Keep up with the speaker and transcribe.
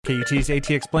KUT's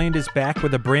AT Explained is back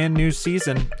with a brand new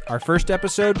season. Our first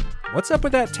episode, what's up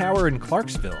with that tower in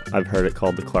Clarksville? I've heard it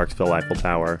called the Clarksville Eiffel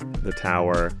Tower, the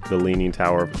tower, the Leaning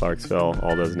Tower of Clarksville,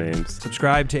 all those names.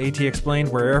 Subscribe to AT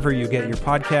Explained wherever you get your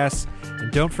podcasts.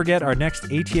 And don't forget our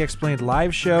next AT Explained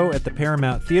live show at the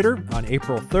Paramount Theater on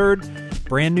April 3rd.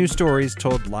 Brand new stories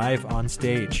told live on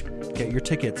stage. Get your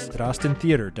tickets at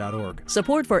austintheater.org.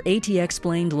 Support for AT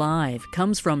Explained Live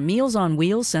comes from Meals on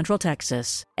Wheels Central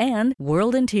Texas and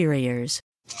World Interiors.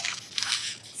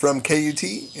 From KUT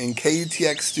and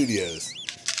KUTX Studios.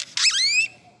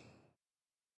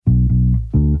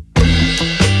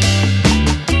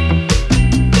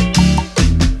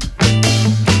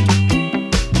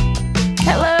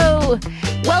 Hello!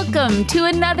 Welcome to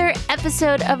another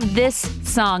episode of This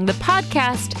Song, the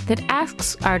podcast that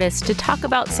asks artists to talk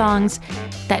about songs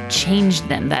that changed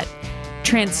them, that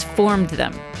transformed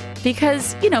them.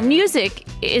 Because, music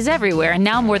is everywhere, and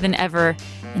now more than ever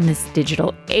in this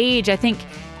digital age, I think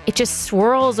it just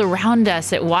swirls around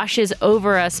us, it washes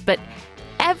over us, but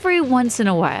every once in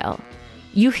a while,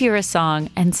 you hear a song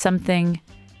and something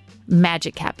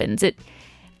magic happens. It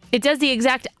does the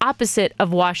exact opposite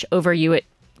of wash over you. It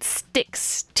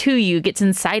sticks to you, gets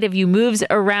inside of you, moves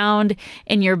around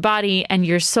in your body and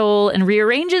your soul, and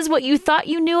rearranges what you thought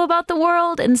you knew about the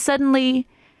world, and suddenly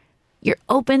you're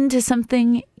open to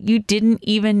something you didn't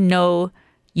even know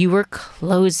you were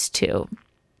closed to.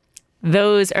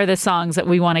 Those are the songs that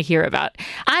we want to hear about.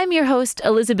 I'm your host,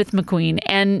 Elizabeth McQueen,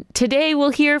 and today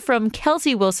we'll hear from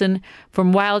Kelsey Wilson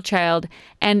from Wild Child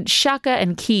and Chaka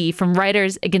and Qi from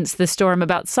Writers Against the Storm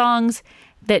about songs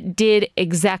that did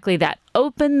exactly that.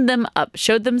 Opened them up,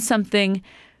 showed them something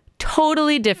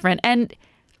totally different. And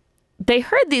they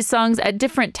heard these songs at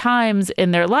different times in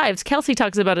their lives. Kelsey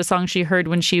talks about a song she heard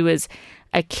when she was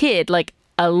a kid, like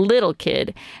a little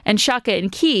kid. And Chaka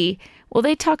and Qi, well,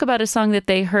 they talk about a song that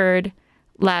they heard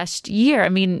last year. I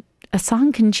mean, a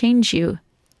song can change you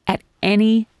at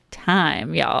any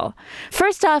time, y'all.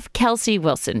 First off, Kelsey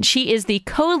Wilson. She is the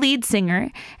co-lead singer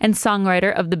and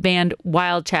songwriter of the band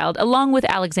Wild Child, along with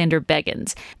Alexander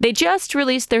Beggins. They just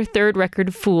released their third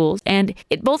record, Fools, and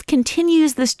it both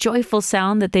continues this joyful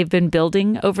sound that they've been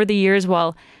building over the years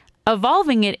while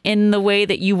evolving it in the way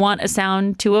that you want a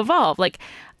sound to evolve. Like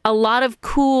a lot of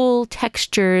cool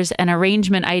textures and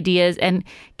arrangement ideas. And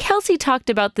Kelsey talked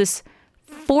about this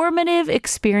formative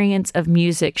experience of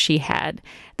music she had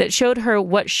that showed her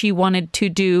what she wanted to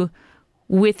do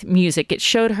with music. It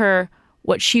showed her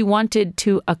what she wanted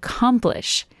to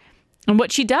accomplish and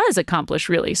what she does accomplish,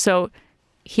 really. So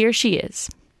here she is,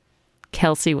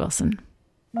 Kelsey Wilson.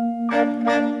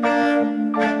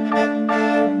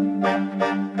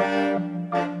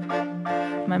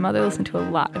 My mother listened to a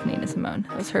lot of Nina Simone.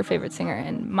 It was her favorite singer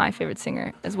and my favorite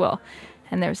singer as well.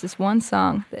 And there was this one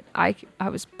song that I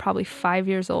was probably 5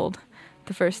 years old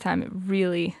the first time it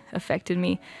really affected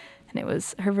me. And it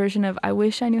was her version of I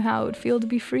Wish I Knew How It Would Feel to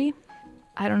Be Free.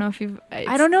 I don't know if you've...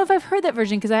 I don't know if I've heard that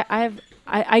version because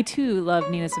I too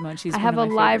love Nina Simone. I have a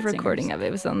live recording of it.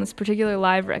 It was on this particular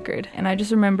live record. And I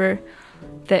just remember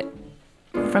that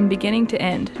from beginning to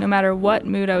end, no matter what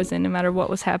mood I was in, no matter what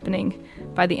was happening,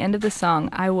 by the end of the song,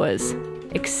 I was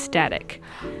ecstatic,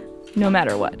 no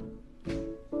matter what.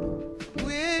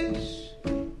 Wish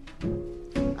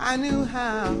I knew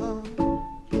how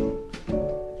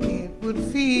it would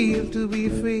feel to be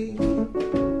free.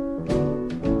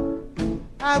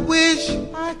 I wish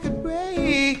I could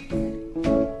break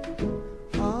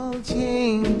all the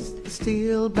chains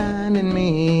still binding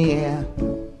me, yeah.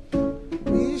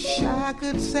 Wish I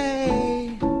could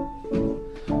say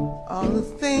all the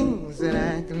things that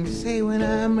I can say when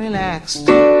I'm relaxed.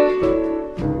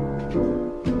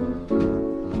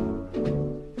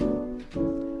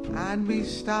 I'd be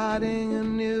starting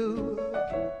anew.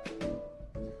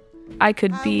 I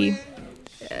could be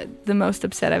the most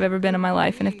upset I've ever been in my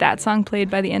life, and if that song played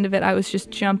by the end of it, I was just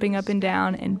jumping up and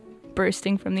down and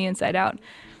bursting from the inside out,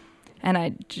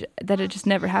 and that had just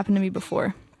never happened to me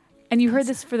before. And you heard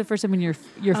this for the first time when you're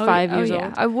 5 years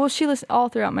old? Well, she listened all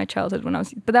throughout my childhood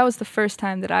but that was the first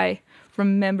time that I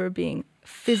remember being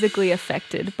physically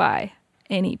affected by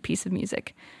any piece of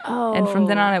music. Oh. And from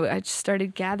then on, I just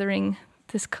started gathering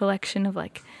this collection of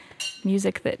like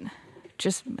music that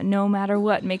just no matter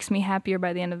what makes me happier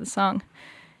by the end of the song.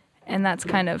 And that's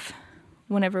kind of,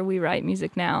 whenever we write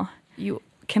music now, you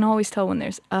can always tell when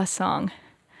there's a song.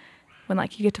 When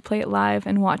like you get to play it live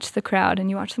and watch the crowd and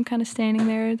you watch them kind of standing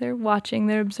there, they're watching,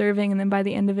 they're observing, and then by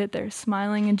the end of it, they're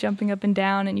smiling and jumping up and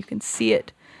down, and you can see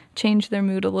it change their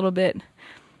mood a little bit. And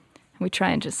we try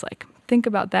and just like think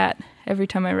about that every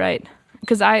time I write.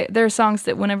 Because there are songs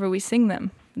that whenever we sing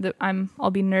them,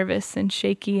 I'll be nervous and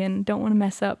shaky and don't want to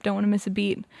mess up, don't want to miss a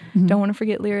beat, don't want to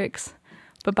forget lyrics.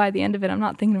 But by the end of it, I'm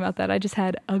not thinking about that. I just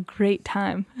had a great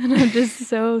time, and I'm just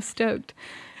so stoked.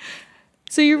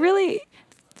 So you really,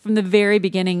 from the very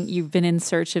beginning, you've been in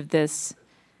search of this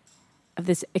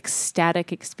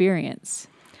ecstatic experience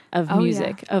of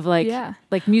music, of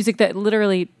like music that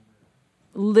literally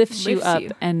lifts you up.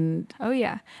 And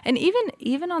and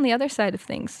even on the other side of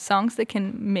things, songs that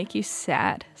can make you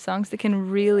sad, songs that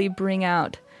can really bring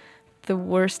out the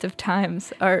worst of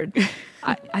times are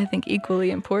I think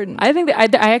equally important. I think that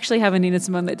I actually have a Nina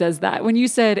Simone that does that. When you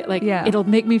said it'll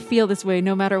make me feel this way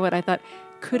no matter what, I thought,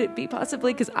 could it be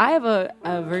possibly? Because I have a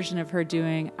version of her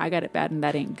doing I Got It Bad and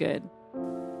That Ain't Good.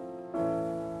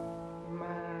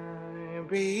 My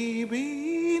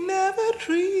baby never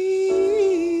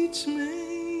treats me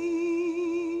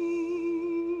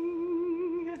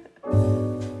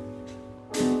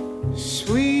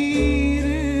sweet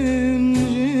and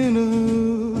gentle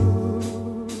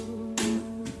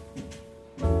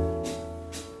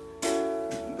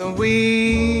the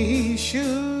way he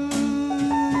should.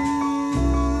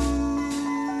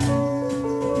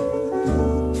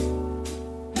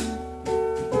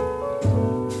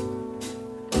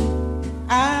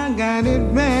 I got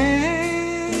it bad,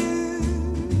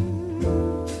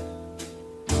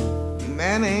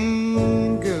 that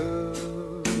ain't good.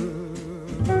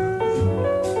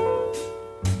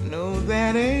 No,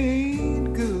 that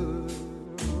ain't good.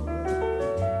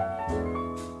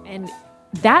 And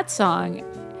that song,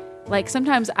 like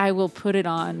sometimes I will put it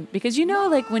on because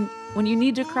like when you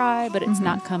need to cry but it's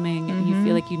not coming and you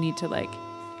feel like you need to like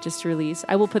just release,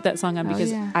 I will put that song on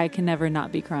because I can never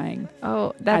not be crying.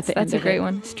 Oh, that's a great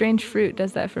one. Strange Fruit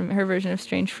does that for me. Her version of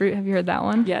Strange Fruit. Have you heard that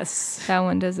one? Yes. That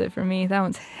one does it for me. That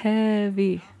one's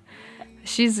heavy.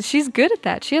 She's good at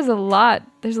that. She has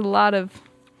there's a lot of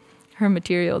her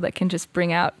material that can just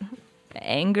bring out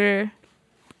anger,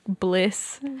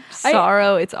 bliss,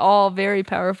 sorrow. It's all very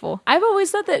powerful. I've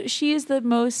always thought that she is the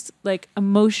most like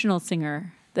emotional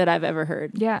singer that I've ever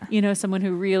heard. Yeah. Someone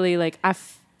who really like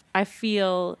I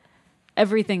feel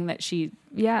everything that she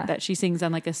sings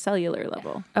on like a cellular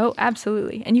level. Oh,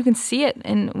 absolutely. And you can see it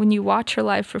when you watch her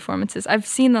live performances. I've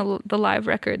seen the live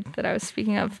record that I was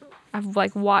speaking of. I've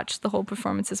like watched the whole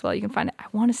performance as well. You can find it. I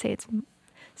want to say it's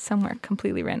somewhere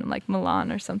completely random, like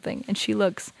Milan or something. And she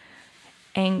looks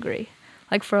angry.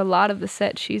 Like for a lot of the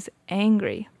set, she's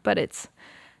angry, but it's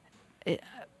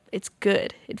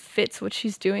good. It fits what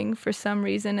she's doing for some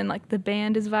reason. And like the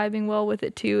band is vibing well with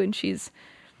it too. And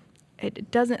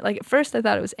it doesn't, like at first I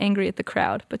thought it was angry at the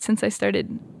crowd, but since I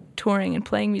started touring and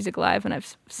playing music live and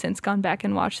I've since gone back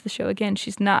and watched the show again,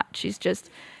 she's not.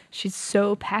 She's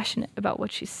so passionate about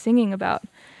what she's singing about.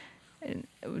 And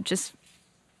just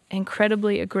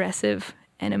incredibly aggressive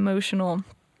and emotional.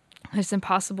 It's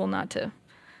impossible not to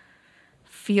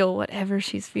feel whatever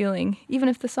she's feeling, even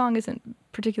if the song isn't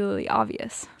particularly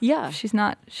obvious. Yeah. She's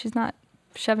not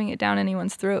shoving it down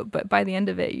anyone's throat, but by the end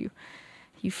of it you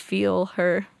feel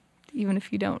her. Even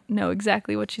if you don't know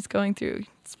exactly what she's going through,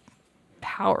 it's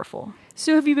powerful.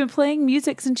 So have you been playing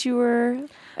music since you were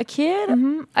a kid?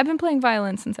 Mm-hmm. I've been playing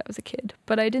violin since I was a kid,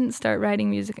 but I didn't start writing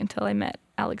music until I met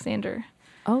Alexander.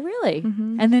 Oh, really?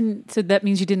 Mm-hmm. And then, so that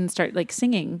means you didn't start like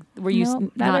singing. Were you?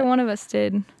 No, neither one of us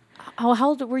did. How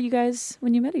old were you guys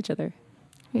when you met each other?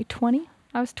 Maybe 20.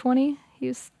 I was 20. He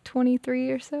was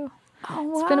 23 or so. Oh,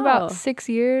 wow. It's been about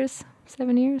 7 years.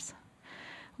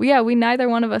 We neither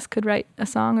one of us could write a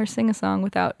song or sing a song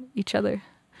without each other.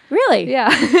 Really? Yeah.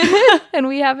 And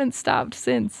we haven't stopped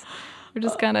since. We're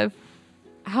just kind of...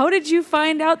 How did you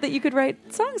find out that you could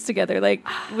write songs together? Like,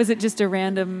 was it just a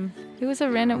random... It was a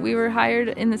random... We were hired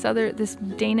in this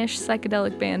Danish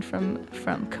psychedelic band from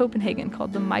Copenhagen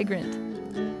called The Migrant.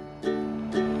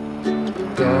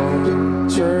 Don't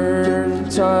turn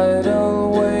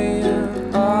tidal wave.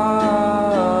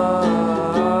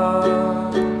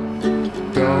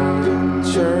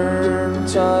 Don't turn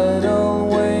tidal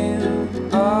wave.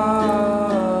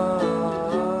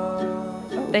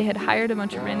 They had hired a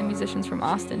bunch of random musicians from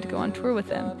Austin to go on tour with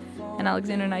them, and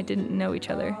Alexander and I didn't know each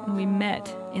other, and we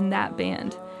met in that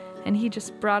band. And he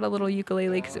just brought a little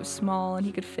ukulele because it was small and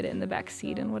he could fit it in the back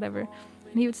seat and whatever.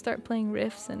 And he would start playing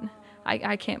riffs, and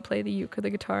I can't play the uke or the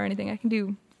guitar or anything. I can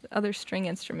do other string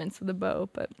instruments with the bow,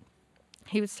 but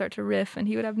he would start to riff, and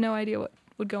he would have no idea what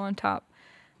would go on top.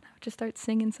 I would just start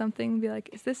singing something and be like,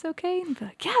 is this okay? And he'd be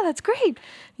like, yeah, that's great.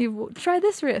 You try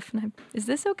this riff. And is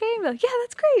this okay? And be like, yeah,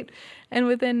 that's great. And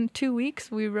within 2 weeks,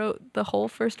 we wrote the whole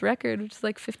first record, which is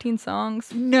like 15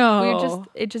 songs. No.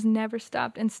 It just never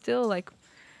stopped. And still, like,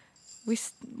 we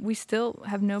still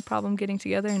have no problem getting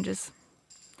together and just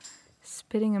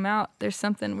spitting them out. There's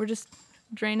something, we're just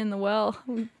draining the well.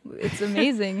 It's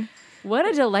amazing. What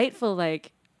a delightful,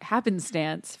 like,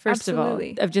 happenstance, first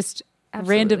Absolutely. of all, of just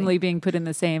Absolutely. randomly being put in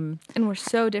the same. And we're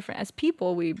so different. As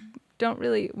people, we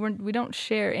don't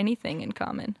share anything in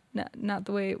common. Not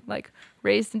the way, like,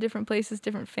 raised in different places,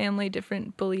 different family,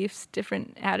 different beliefs,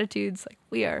 different attitudes. Like,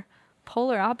 we are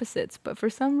polar opposites, but for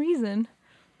some reason,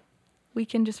 we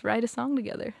can just write a song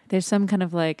together. There's some kind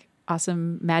of, like,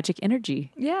 awesome magic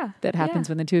energy that happens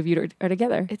when the two of you are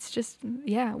together. It's just,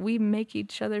 we make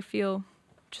each other feel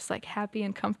just, like, happy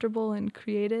and comfortable and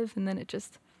creative, and then it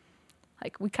just,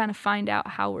 like, we kind of find out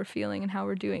how we're feeling and how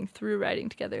we're doing through writing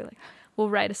together. Like, we'll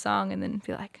write a song and then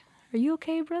be like, "Are you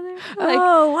okay, brother?" Like,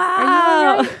 oh, wow. "Are you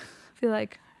all right?" Be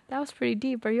like, "That was pretty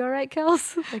deep. Are you all right,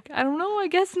 Kels?" Like, "I don't know. I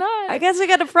guess not. I guess I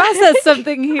got to process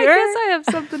something here. I guess I have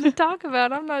something to talk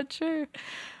about. I'm not sure."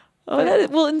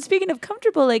 Well, and speaking of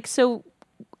comfortable, like, so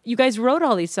you guys wrote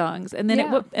all these songs, and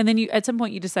then you at some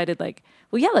point you decided, like,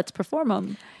 well, yeah, let's perform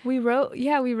them. We wrote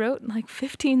like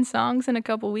 15 songs in a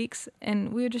couple weeks,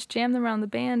 and we would just jam them around the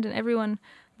band, and everyone,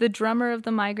 the drummer of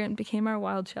The Migrant became our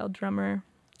Wild Child drummer,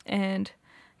 and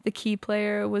the key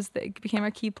player became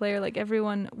our key player. Like,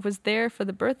 everyone was there for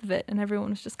the birth of it, and everyone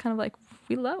was just kind of like,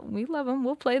 we love them,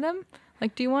 we'll play them.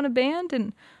 Like, do you want a band?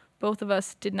 And both of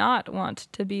us did not want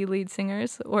to be lead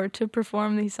singers or to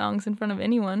perform these songs in front of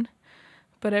anyone.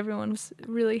 But everyone was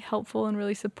really helpful and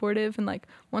really supportive. And, like,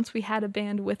 once we had a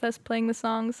band with us playing the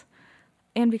songs,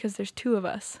 and because there's two of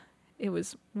us, it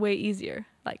was way easier.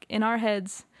 Like, in our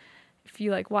heads, if you,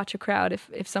 like, watch a crowd,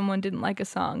 if someone didn't like a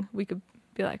song, we could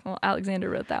be like, well, Alexander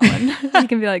wrote that one. We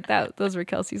can be like, those were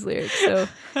Kelsey's lyrics. So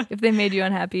if they made you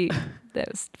unhappy,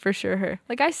 that was for sure her.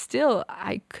 Like,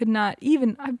 I could not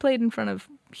even, I played in front of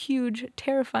huge,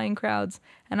 terrifying crowds,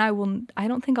 and I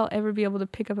don't think I'll ever be able to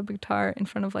pick up a guitar in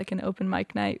front of, like, an open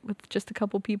mic night with just a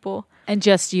couple people. And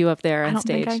just you up there on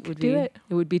stage. I don't think I could do it.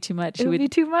 It would be too much. It would be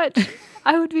too much.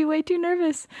 I would be way too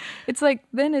nervous. It's like,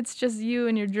 then it's just you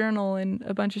and your journal and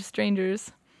a bunch of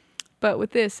strangers. But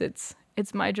with this, it's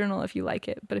my journal if you like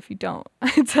it, but if you don't,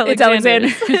 it's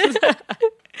Alexander's.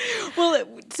 Well,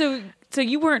 so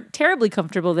you weren't terribly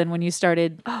comfortable then when you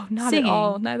started not singing. At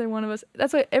all. Neither one of us.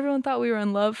 That's why everyone thought we were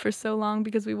in love for so long,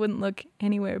 because we wouldn't look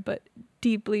anywhere but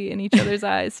deeply in each other's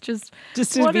eyes. Just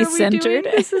to be centered.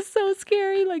 This is so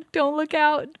scary. Like, don't look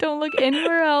out. Don't look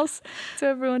anywhere else. So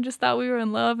everyone just thought we were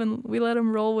in love, and we let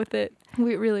them roll with it.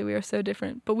 We are so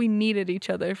different, but we needed each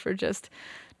other for just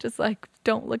like,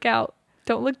 don't look out.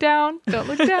 Don't look down. Don't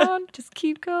look down. Just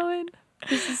keep going.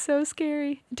 This is so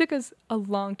scary. It took us a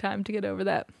long time to get over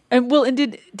that. And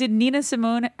did Nina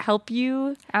Simone help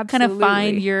you kind of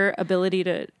find your ability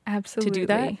to do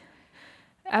that?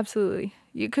 Absolutely.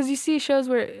 Because you see shows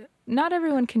where not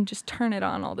everyone can just turn it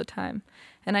on all the time.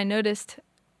 And I noticed,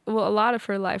 a lot of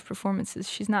her live performances,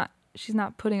 she's not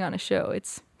putting on a show.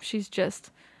 She's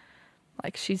just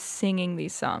like, she's singing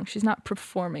these songs. She's not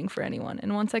performing for anyone.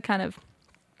 And once I kind of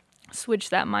switch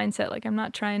that mindset, like, I'm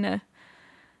not trying to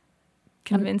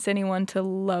convince anyone to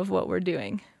love what we're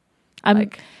doing.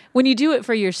 When you do it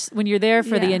when you're there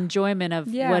for the enjoyment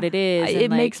of what it is,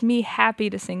 it makes me happy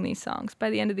to sing these songs.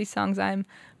 By the end of these songs, I'm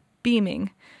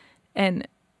beaming, and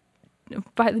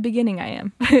by the beginning I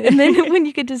am. And then when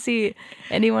you get to see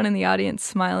anyone in the audience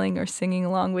smiling or singing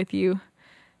along with you,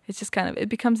 it's just kind of, it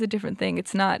becomes a different thing.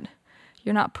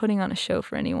 You're not putting on a show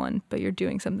for anyone, but you're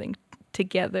doing something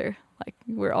together. Like,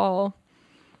 we're all,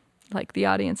 like, the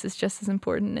audience is just as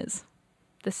important as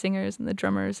the singers and the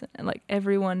drummers, and, like,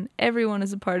 everyone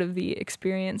is a part of the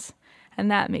experience, and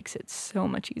that makes it so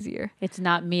much easier. It's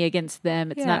not me against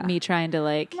them. It's not me trying to,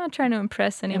 like, I'm not trying to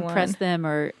impress anyone. Impress them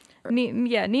or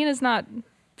Nina's not.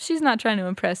 She's not trying to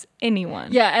impress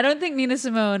anyone. Yeah, I don't think Nina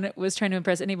Simone was trying to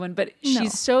impress anyone, but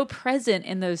she's so present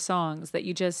in those songs that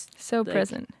you just so like,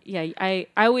 present. Yeah, I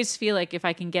always feel like if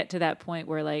I can get to that point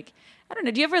where, like, I don't know,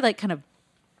 do you ever, like, kind of,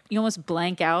 you almost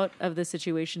blank out of the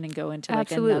situation and go into, like,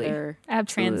 another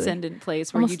transcendent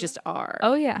place where you just are?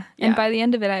 Oh, yeah. And by the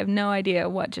end of it, I have no idea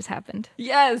what just happened.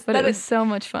 Yes. But it was so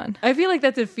much fun. I feel like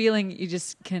that's a feeling you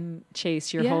just can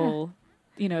chase your whole,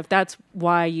 if that's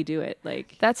why you do it.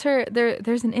 Like, that's her.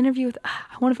 There's an interview with,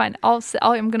 I want to find,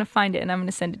 I'm going to find it and I'm going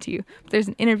to send it to you. But there's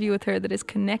an interview with her that is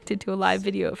connected to a live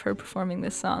video of her performing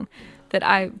this song that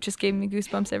I just gave me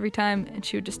goosebumps every time. And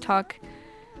she would just talk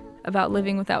about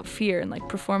living without fear and, like,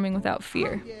 performing without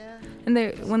fear. And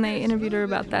when they interviewed her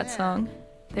about that song,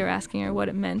 they were asking her what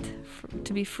it meant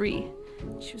to be free.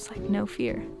 She was like, no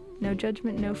fear, no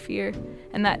judgment, no fear.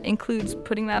 And that includes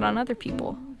putting that on other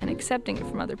people, and accepting it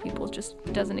from other people just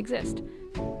doesn't exist.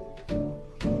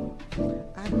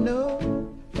 I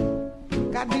know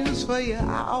got news for you,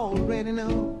 I already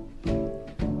know.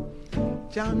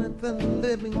 Jonathan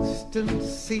Livingston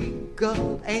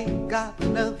Seagull ain't got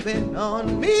nothing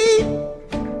on me.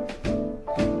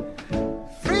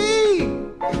 Free,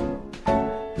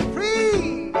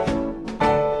 free,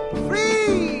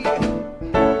 free,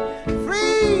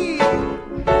 free.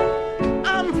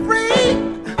 I'm free,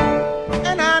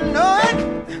 and I know it.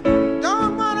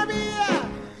 Don't wanna be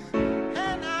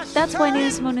and I That's why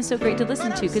Nina Simone is so great to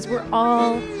listen to, because we're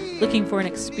all looking for an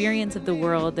experience of the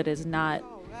world that is not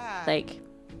like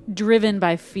driven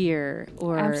by fear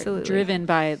or Absolutely. driven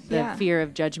by the Yeah. fear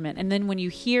of judgment. And then when you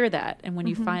hear that and when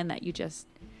you find that, you just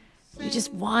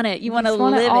want it. You want to just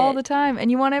want live it all it the time, and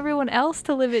you want everyone else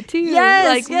to live it too. Yes,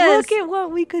 like yes. look at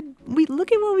what we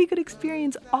could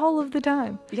experience all of the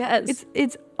time. Yes.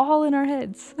 It's all in our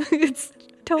heads. It's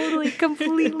totally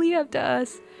completely up to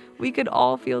us. We could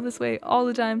all feel this way all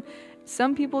the time.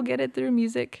 Some people get it through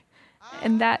music,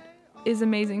 and that is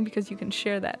amazing because you can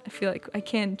share that. I feel like I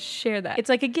can share that. It's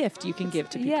like a gift you can give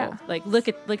to people. Yeah. Like look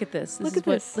at this. Look at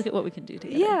this. Look at what we can do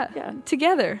together. Yeah,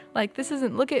 together. Like this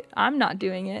isn't. I'm not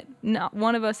doing it. Not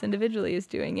one of us individually is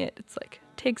doing it. It's like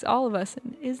takes all of us.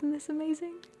 And isn't this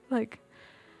amazing? Like,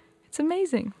 it's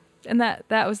amazing. And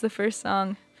that was the first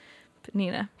song. But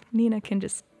Nina can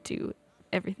just do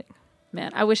everything. Man,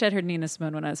 I wish I'd heard Nina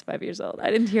Simone when I was 5 years old. I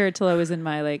didn't hear it till I was in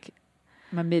my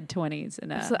mid-20s.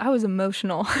 And So I was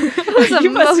emotional. you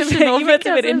must have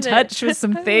been in touch with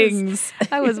some things.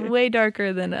 I was way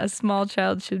darker than a small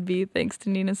child should be, thanks to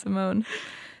Nina Simone.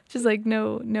 Just like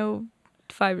no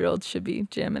 5-year-old should be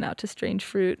jamming out to Strange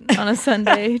Fruit on a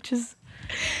Sunday. Just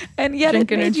and yet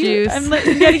drinking her juice.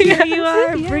 Here you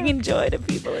are bringing joy to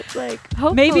people. It's like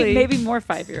Hopefully. maybe more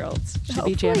 5-year-olds should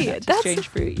be jamming out to Strange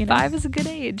Fruit. 5 is a good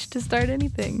age to start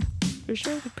anything. For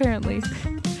sure. Apparently.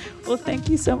 Well, thank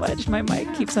you so much. My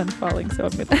mic keeps on falling, so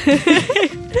I'm going to...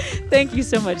 Thank you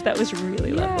so much. That was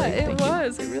really lovely. Yeah, it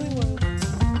was. It really was.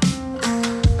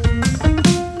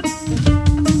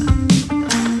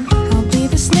 I'll be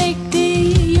the snake,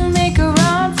 bee, you make a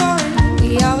run for it.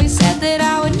 We always said that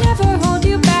I would never hold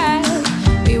you back.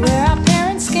 We wear our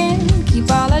parents' skin, keep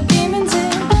all our demons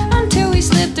in, until we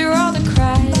slip through all the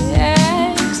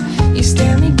cracks. You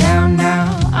stare me down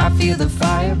now, I feel the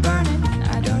fire burning.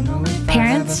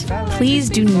 Parents, please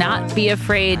do not be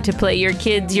afraid to play your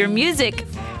kids your music.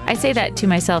 I say that to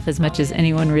myself as much as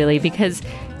anyone really, because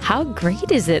how great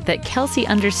is it that Kelsey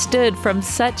understood from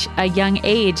such a young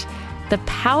age the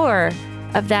power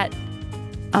of that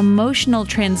emotional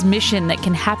transmission that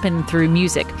can happen through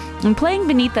music. And playing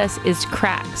beneath us is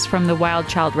Cracks from the Wild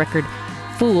Child record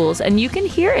Fools, and you can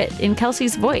hear it in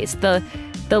Kelsey's voice, the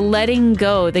letting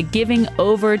go, the giving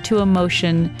over to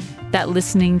emotion that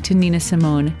listening to Nina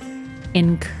Simone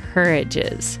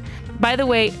encourages. By the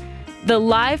way, the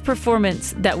live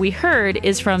performance that we heard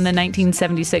is from the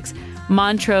 1976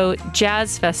 Montreux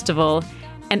Jazz Festival.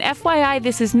 And FYI,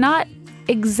 this is not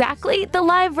exactly the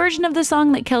live version of the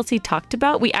song that Kelsey talked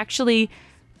about. We actually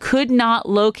could not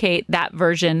locate that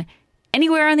version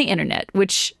anywhere on the internet,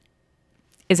 which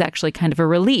is actually kind of a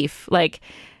relief. Like,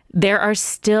 there are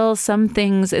still some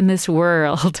things in this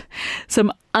world,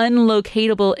 some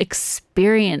unlocatable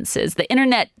experiences. The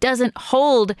internet doesn't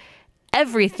hold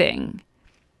everything,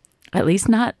 at least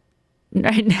not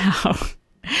right now.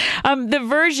 The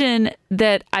version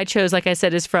that I chose, like I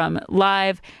said, is from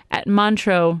Live at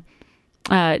Montreux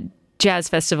Jazz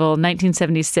Festival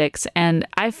 1976, and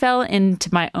I fell into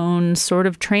my own sort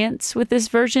of trance with this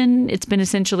version. It's been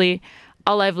essentially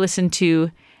all I've listened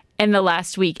to in the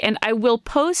last week. And I will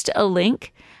post a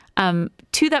link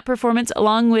to that performance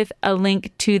along with a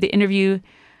link to the interview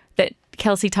that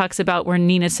Kelsey talks about where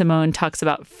Nina Simone talks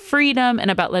about freedom and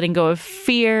about letting go of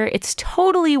fear. It's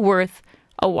totally worth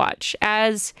a watch,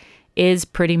 as is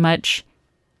pretty much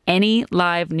any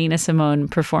live Nina Simone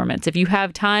performance. If you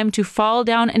have time to fall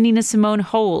down a Nina Simone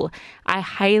hole, I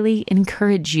highly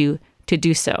encourage you to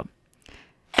do so.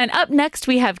 And up next,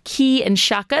 we have Qi and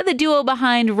Chaka, the duo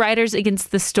behind Riders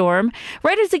Against the Storm.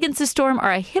 Riders Against the Storm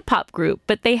are a hip-hop group,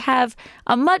 but they have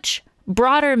a much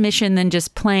broader mission than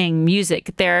just playing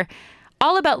music. They're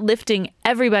all about lifting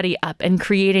everybody up and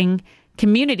creating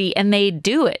community, and they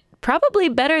do it probably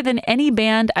better than any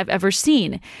band I've ever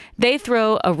seen. They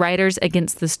throw a Riders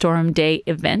Against the Storm Day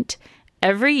event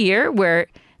every year where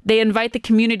they invite the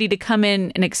community to come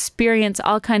in and experience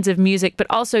all kinds of music, but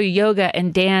also yoga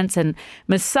and dance and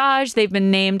massage. They've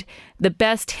been named the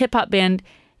best hip-hop band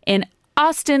in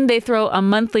Austin. They throw a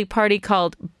monthly party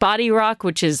called Body Rock,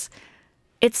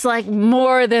 it's like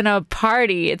more than a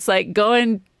party. It's like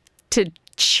going to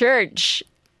church.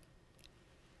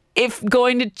 If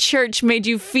going to church made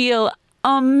you feel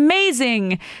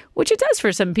amazing, which it does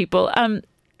for some people.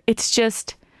 It's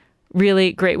just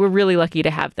really great. We're really lucky to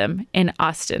have them in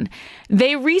Austin.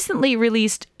 They recently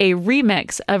released a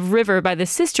remix of River by the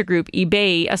sister group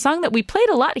Ibeyi, a song that we played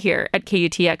a lot here at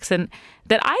KUTX and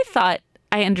that I thought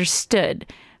I understood,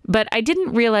 but I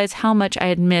didn't realize how much I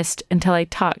had missed until I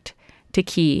talked to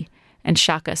Qi and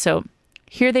Chaka. So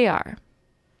here they are,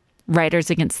 Riders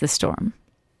Against the Storm.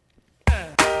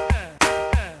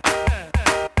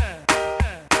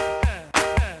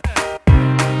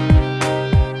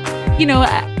 You know,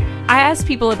 I ask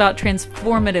people about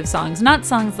transformative songs, not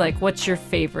songs like what's your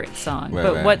favorite song,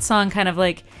 but what song kind of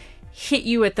like hit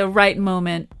you at the right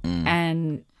moment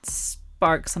and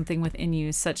sparked something within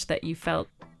you such that you felt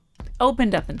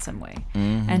opened up in some way.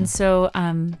 And so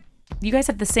you guys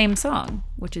have the same song,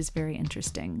 which is very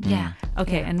interesting. Yeah.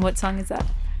 Okay, and what song is that?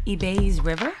 Ibeyi's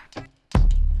River.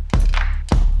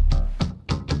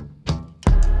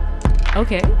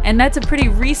 Okay, and that's a pretty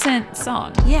recent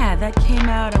song. Yeah, that came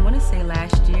out, I want to say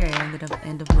last year. It ended up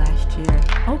end of last year.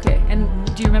 Okay, and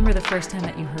do you remember the first time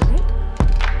that you heard it?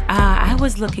 I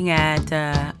was looking at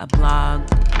a blog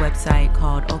website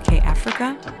called OK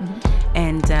Africa,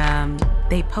 and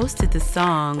they posted the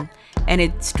song, and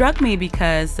it struck me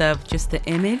because of just the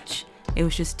image. It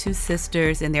was just two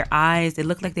sisters, and their eyes, it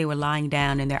looked like they were lying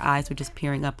down, and their eyes were just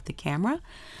peering up at the camera.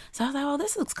 So I was like, oh,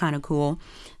 this looks kind of cool.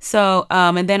 So,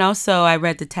 and then also I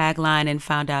read the tagline and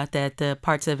found out that the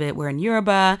parts of it were in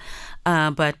Yoruba,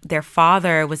 but their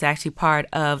father was actually part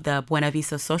of the Buena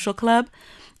Vista Social Club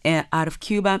out of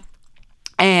Cuba.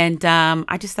 And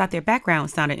I just thought their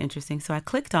background sounded interesting. So I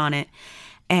clicked on it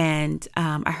and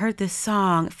I heard this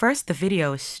song. First, the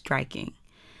video is striking.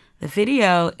 The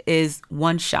video is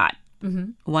one shot,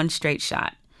 one straight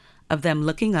shot of them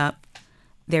looking up.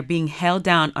 They're being held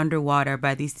down underwater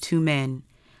by these two men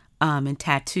in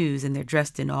tattoos, and they're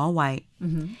dressed in all white.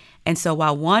 And so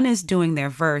while one is doing their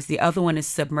verse, the other one is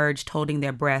submerged, holding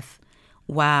their breath,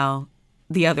 while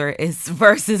the other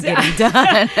verse is getting done.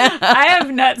 I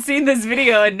have not seen this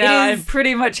video, and now I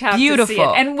pretty much have to see it.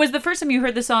 And was the first time you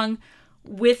heard the song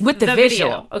with the visual?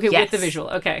 Video? Okay, yes. with the visual.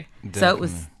 Okay. Definitely.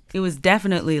 So it was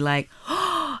definitely like,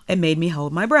 it made me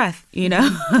hold my breath, you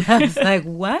know? I was like,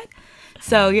 what?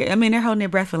 So, I mean, they're holding their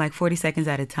breath for like 40 seconds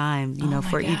at a time, you know,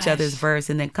 for each other's verse,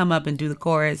 and then come up and do the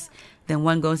chorus. Then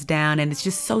one goes down, and it's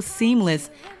just so seamless.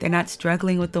 They're not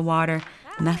struggling with the water,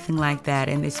 nothing like that.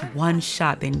 And it's one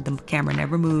shot. The camera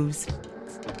never moves.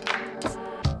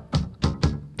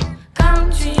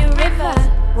 Come to your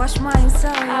river, wash my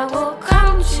soul. I will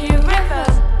come to your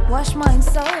river, wash my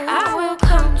soul. I will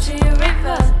come to your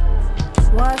river,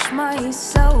 wash my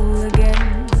soul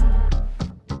again.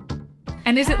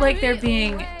 And is it like they're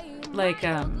being like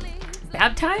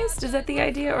baptized? Is that the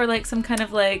idea, or like some kind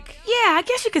of like? Yeah, I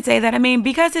guess you could say that. I mean,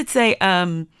 because it's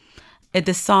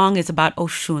the song is about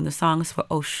Oshun. The song is for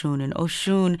Oshun, and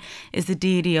Oshun is the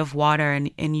deity of water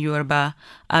in Yoruba.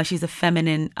 She's a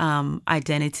feminine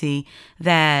identity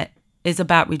that is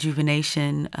about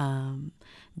rejuvenation,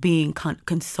 being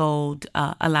consoled,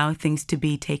 allowing things to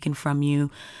be taken from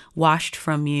you, washed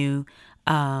from you.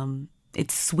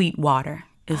 It's sweet water.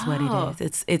 Is what it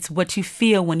is. It's what you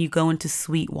feel when you go into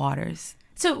sweet waters.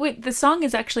 So wait, the song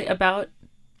is actually about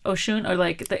Oshun, or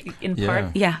like in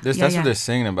part? Yeah. That's what they're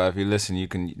singing about. If you listen, you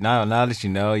can now that you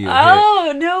know you.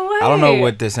 Oh, no way! I don't know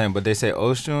what they're saying, but they say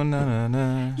Oshun. Na, na,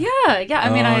 na. Yeah. I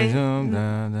mean,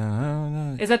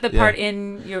 is that the part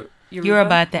in your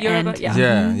Yoruba at the end?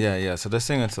 Yeah. So they're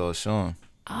singing to Oshun.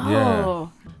 Oh. Yeah.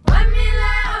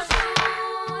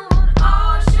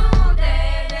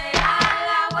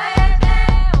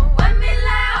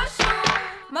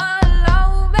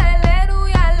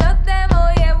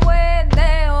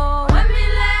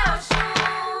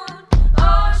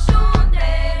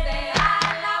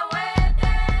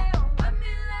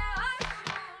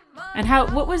 And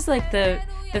what was like the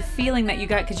feeling that you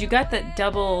got, because you got the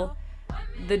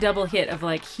double hit of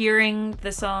like hearing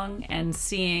the song and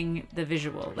seeing the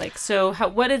visual, like, so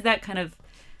what is that kind of?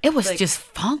 It was like, just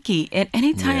funky. And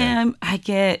anytime I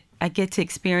get to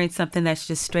experience something that's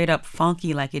just straight up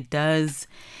funky, like it does,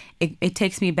 it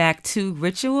takes me back to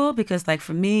ritual, because like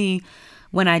for me,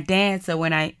 when I dance or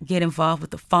when I get involved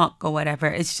with the funk or whatever,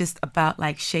 it's just about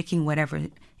like shaking whatever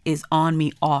is on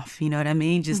me off, you know what I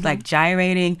mean? Just like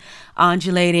gyrating,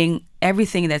 undulating,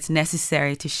 everything that's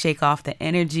necessary to shake off the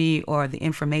energy or the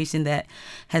information that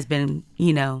has been,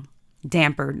 you know,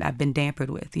 dampered. I've been dampered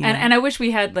with, you know? And I wish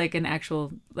we had like an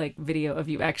actual like video of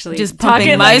you actually just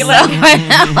pumping myself.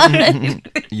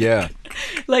 Yeah.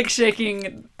 like shaking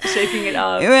it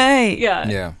off. Right.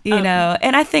 Yeah. You know,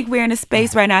 and I think we're in a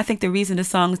space right now. I think the reason the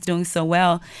song is doing so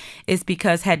well is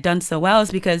because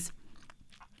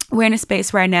we're in a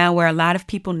space right now where a lot of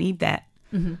people need that.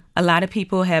 Mm-hmm. A lot of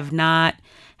people have not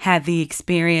had the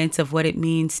experience of what it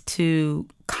means to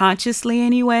consciously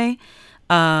anyway,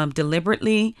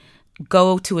 deliberately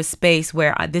go to a space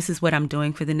where this is what I'm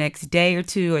doing for the next day or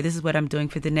two, or this is what I'm doing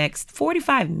for the next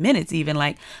 45 minutes even.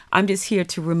 Like, I'm just here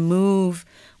to remove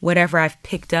whatever I've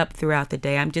picked up throughout the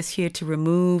day. I'm just here to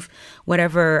remove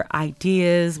whatever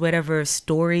ideas, whatever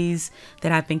stories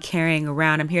that I've been carrying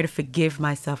around. I'm here to forgive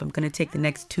myself. I'm going to take the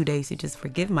next 2 days to just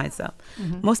forgive myself.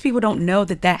 Mm-hmm. Most people don't know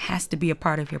that has to be a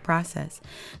part of your process.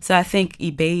 So I think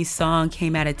Ibeyi's song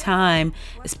came at a time,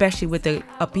 especially with the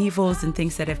upheavals and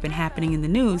things that have been happening in the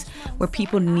news, where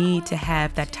people need to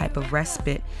have that type of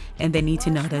respite and they need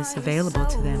to know that it's available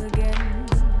to them.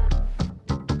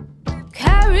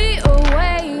 Carry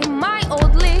away my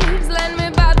old leaves, let me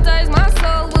baptize my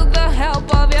soul with the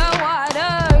help of your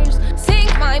waters. Sink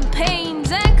my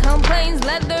pains and complaints,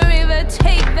 let the river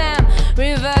take them,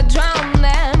 river drown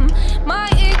them. My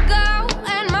ego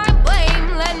and my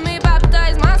blame, let me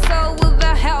baptize my soul with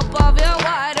the help of your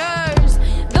waters.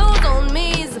 Those old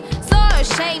me's so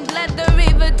ashamed, let the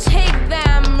river take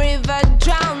them, river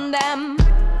drown them.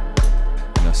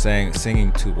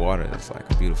 Singing to water is like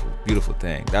a beautiful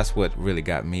thing. That's what really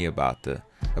got me about the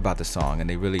song, and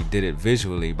they really did it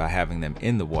visually by having them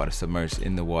in the water, submerged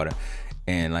in the water.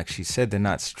 And like she said, they're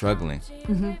not struggling.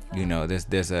 Mm-hmm. You know,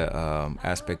 there's a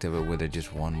aspect of it where they're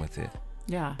just one with it.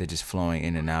 Yeah, they're just flowing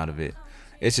in and out of it.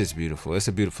 It's just beautiful. It's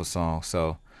a beautiful song.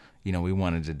 So, you know, we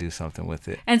wanted to do something with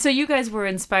it. And so you guys were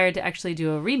inspired to actually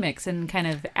do a remix and kind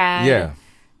of add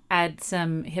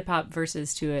some hip hop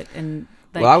verses to it. And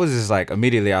well, I was just like,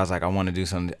 immediately I was like, I want to do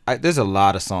something. There's a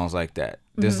lot of songs like that.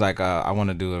 There's mm-hmm. like, I want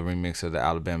to do a remix of the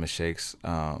Alabama Shakes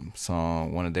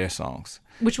song, one of their songs.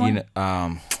 Which one? You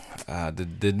know,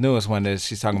 the newest one that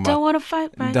she's talking about. Don't want to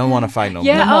fight no more. Don't want to fight no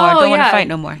yeah. more. Don't want to fight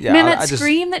no more. Yeah, man, that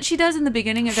scream that she does in the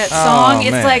beginning of that song,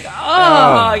 it's like,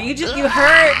 you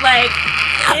hurt like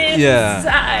inside.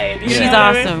 Yeah. She's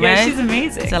awesome, right? Yeah, she's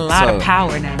amazing. It's a lot of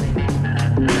power now.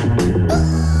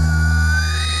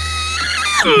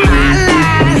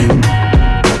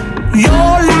 Your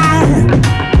line,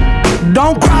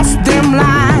 don't cross them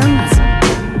lines.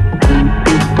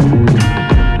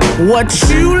 What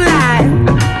you like,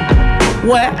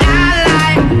 what I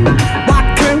like, why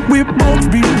can't we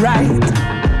both be right?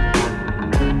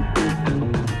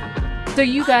 So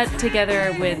you got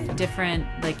together with different,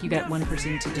 like you got one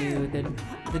person to do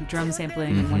the drum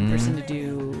sampling, mm-hmm. and one person to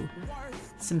do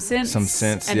some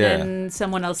synths, and then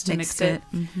someone else to mix it.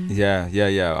 Mm-hmm.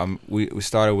 Yeah. We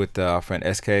started with our friend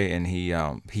SK, and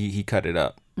he cut it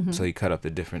up. Mm-hmm. So he cut up the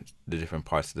different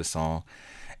parts of the song,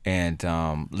 and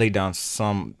laid down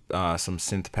some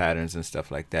synth patterns and stuff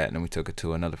like that. And then we took it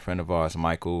to another friend of ours,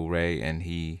 Michael Ray, and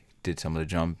he did some of the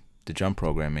drum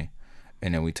programming.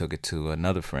 And then we took it to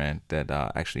another friend that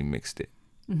actually mixed it.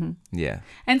 Mm-hmm. Yeah.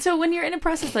 And so when you're in a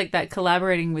process like that,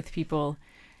 collaborating with people,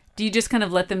 do you just kind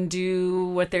of let them do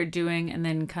what they're doing and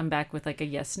then come back with like a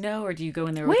yes, no? Or do you go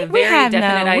in there with a very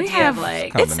definite idea of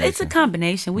like... It's a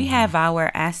combination. We have our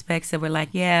aspects that we're like,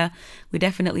 yeah, we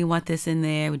definitely want this in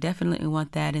there. We definitely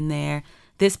want that in there.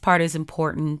 This part is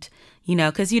important, you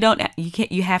know, because you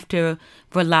have to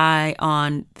rely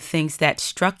on things that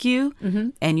struck you, mm-hmm.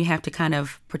 and you have to kind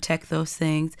of protect those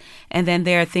things. And then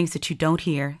there are things that you don't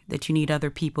hear that you need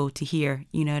other people to hear.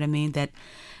 You know what I mean?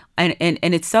 And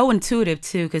it's so intuitive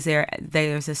too, because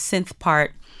there's a synth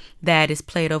part that is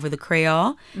played over the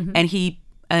Creole, mm-hmm.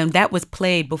 and that was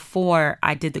played before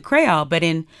I did the Creole. But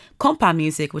in compa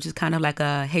music, which is kind of like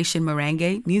a Haitian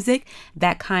merengue music,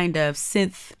 that kind of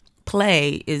synth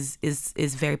play is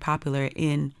very popular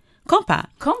in compa.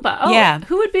 Compa. Oh, yeah.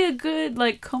 Who would be a good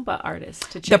like compa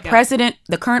artist to check out?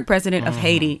 The current president of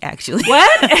Haiti, actually.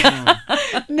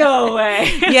 What? No way.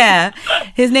 Yeah,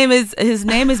 his name is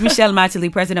Michel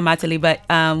Mateli, President Mateli. But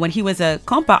when he was a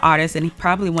compa artist, and he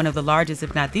probably one of the largest,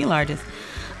 if not the largest,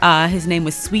 his name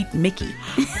was Sweet Mickey.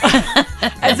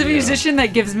 As a musician,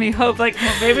 that gives me hope. Like,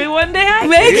 well, maybe one day I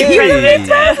can be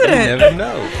president. You never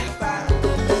know.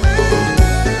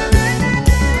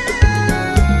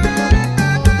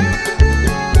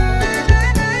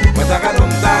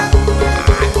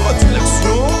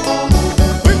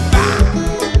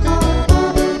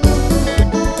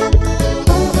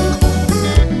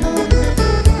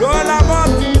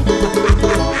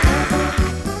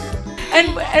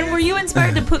 And were you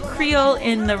inspired to put Creole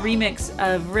in the remix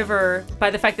of River by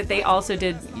the fact that they also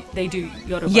did they do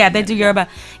Yoruba. Yeah, they do Yoruba.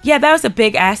 Yeah, that was a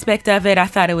big aspect of it. I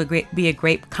thought it would be a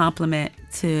great compliment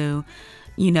to,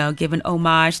 give an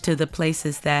homage to the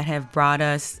places that have brought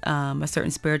us a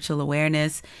certain spiritual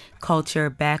awareness, culture,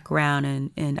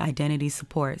 background, and identity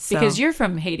support. So, because you're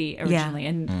from Haiti originally,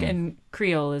 and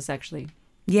Creole is actually...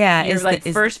 Yeah, it's like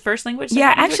first language. Yeah,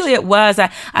 language? Actually, it was. I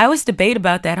always debate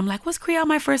about that. I'm like, was Creole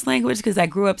my first language? Because I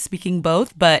grew up speaking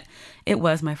both, but it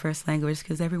was my first language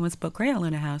because everyone spoke Creole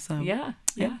in the house. So yeah.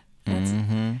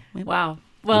 Wow.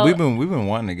 Well, we've been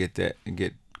wanting to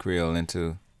get Creole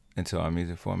into our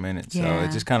music for a minute. So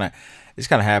it just kind of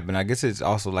happened. I guess it's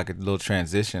also like a little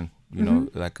transition.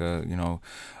 Like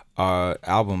our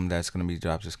album that's gonna be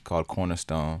dropped is called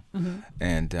Cornerstone,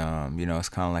 and it's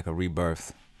kind of like a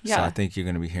rebirth. Yeah. So I think you're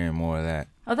going to be hearing more of that.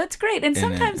 Oh, that's great. And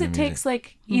sometimes it takes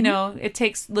like, it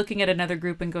takes looking at another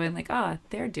group and going like,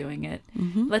 they're doing it.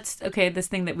 This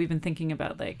thing that we've been thinking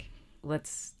about, like,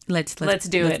 let's do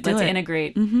it. Let's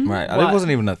integrate. Right. It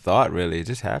wasn't even a thought, really. It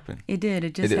just happened. It did.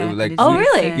 It just happened. Like,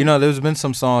 really? There's been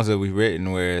some songs that we've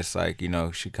written where it's like,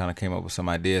 she kind of came up with some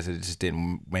ideas that just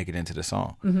didn't make it into the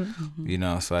song.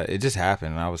 So it just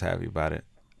happened, and I was happy about it.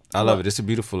 I love it. It's a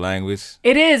beautiful language.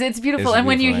 It is. It's beautiful. And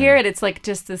when you hear it, it's like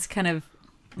just this kind of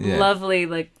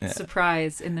lovely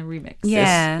surprise in the remix.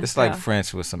 Yeah. It's like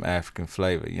French with some African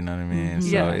flavor, you know what I mean?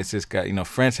 So it's just got,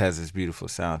 French has this beautiful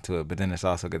sound to it, but then it's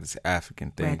also got this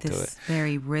African thing to it.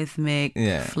 Very rhythmic,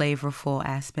 flavorful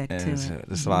aspect to it.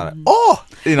 There's a lot of, a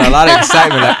lot of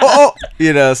excitement,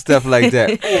 like, stuff like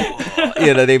that.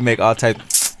 They make all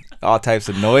types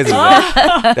of noises.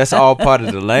 That's all part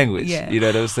of the language. Yeah. You know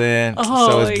what I'm saying?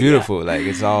 So it's beautiful. Yeah. Like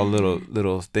it's all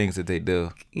little things that they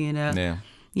do. Yeah.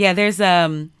 Yeah. There's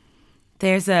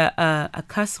a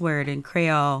cuss word in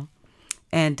Creole,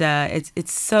 and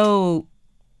it's so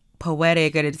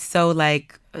poetic and it's so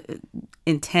like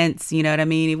intense. You know what I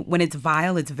mean? When it's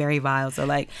vile, it's very vile. So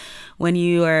like when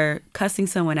you are cussing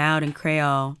someone out in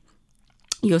Creole,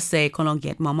 you'll say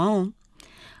 "Colongiet maman,"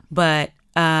 but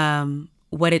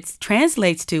what it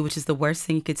translates to, which is the worst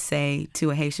thing you could say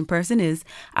to a Haitian person, is,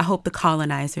 I hope the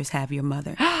colonizers have your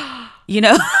mother.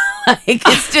 Like,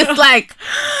 it's just like,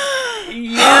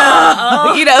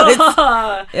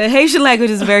 Haitian language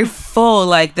is very full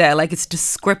like that. Like, it's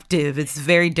descriptive. It's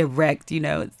very direct,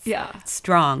 It's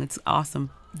strong. It's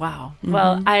awesome. Wow.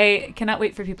 Well, I cannot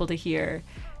wait for people to hear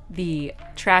the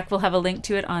track. We'll have a link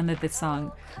to it on the This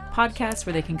Song podcast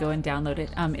where they can go and download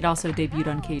it. It also debuted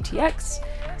on KUTX.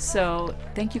 So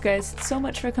thank you guys so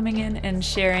much for coming in and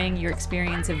sharing your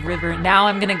experience of River. Now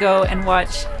I'm going to go and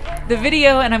watch the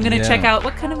video, and I'm going to check out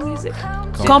what kind of music.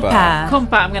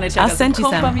 Compa. I'm going to check out send you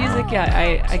compa some music.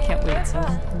 Yeah, I can't wait. So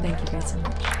thank you guys so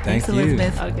much. Thanks,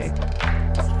 Elizabeth. Okay.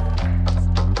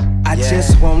 I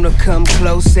just wanna come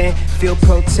close and feel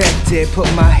protected. Put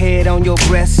my head on your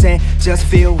breast and just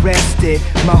feel rested.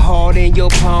 My heart in your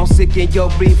palm, sick in your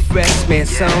refreshment.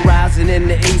 Sun rising in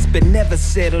the east, but never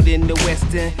settled in the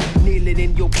western. Kneeling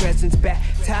in your presence,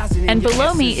 baptizing. And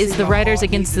below me is the Riders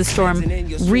Against the Storm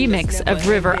remix of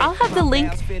River. I'll have the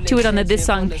link to it on the This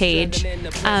Song page,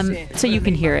 so you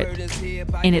can hear it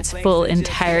in its full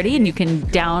entirety, and you can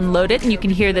download it, and you can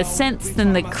hear the synths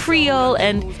and the Creole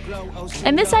and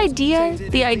this idea,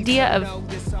 the idea of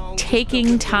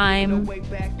taking time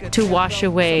to wash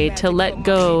away, to let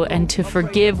go, and to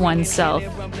forgive oneself.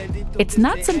 It's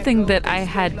not something that I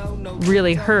had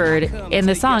really heard in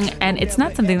the song, and it's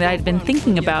not something that I'd been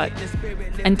thinking about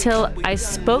until I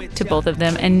spoke to both of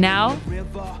them, and now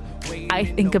I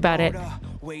think about it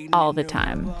all the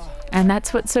time. And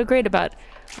that's what's so great about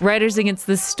Riders Against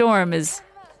the Storm is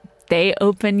they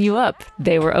open you up.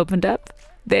 They were opened up.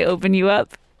 They open you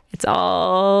up. It's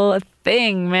all a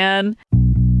thing, man.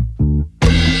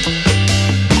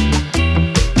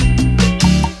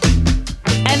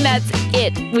 And that's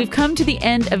it. We've come to the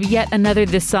end of yet another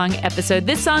This Song episode.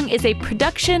 This Song is a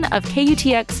production of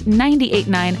KUTX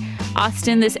 98.9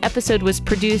 Austin. This episode was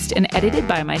produced and edited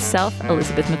by myself,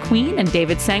 Elizabeth McQueen, and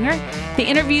David Sanger. The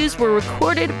interviews were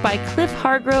recorded by Cliff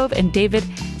Hargrove and David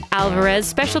Alvarez.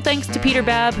 Special thanks to Peter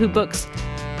Babb, who books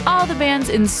all the bands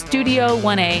in Studio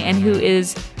 1A and who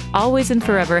is always and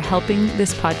forever helping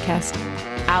this podcast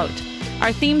out.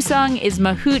 Our theme song is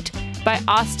Mahout by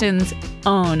Austin's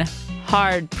own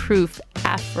Hard Proof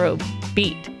Afro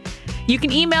beat. You can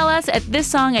email us at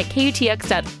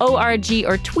thissong@kutx.org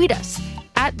or tweet us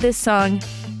at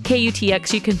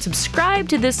thissongkutx. You can subscribe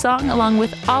to This Song along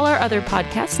with all our other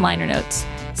podcasts, liner notes,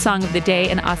 Song of the Day,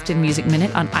 and Austin Music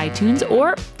Minute on iTunes,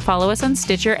 or follow us on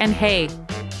Stitcher. And hey,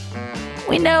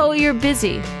 we know you're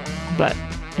busy, but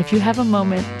if you have a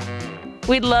moment,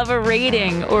 we'd love a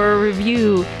rating or a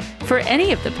review for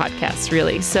any of the podcasts,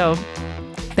 really. So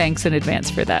thanks in advance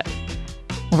for that.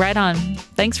 Right on.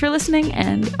 Thanks for listening,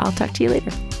 and I'll talk to you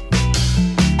later.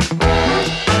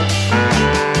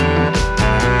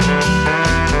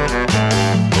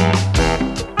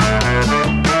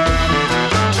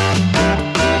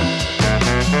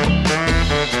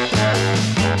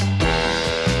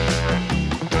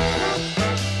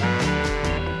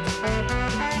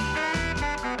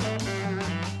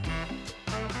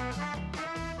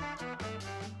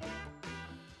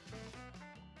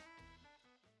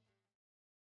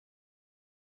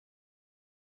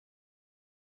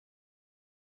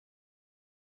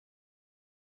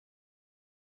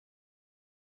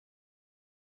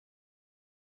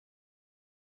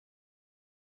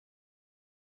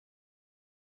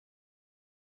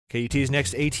 KUT's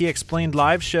next AT Explained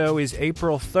live show is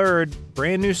April 3rd.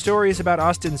 Brand new stories about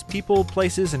Austin's people,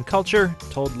 places, and culture,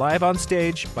 told live on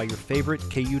stage by your favorite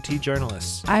KUT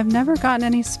journalists. I've never gotten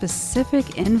any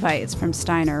specific invites from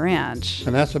Steiner Ranch.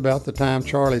 And that's about the time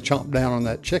Charlie chomped down on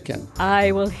that chicken.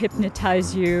 I will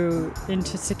hypnotize you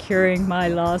into securing my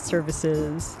law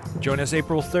services. Join us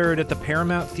April 3rd at the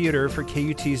Paramount Theater for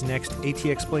KUT's next AT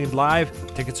Explained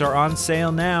Live. Tickets are on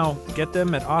sale now. Get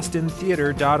them at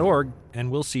austintheater.org, and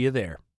we'll see you there.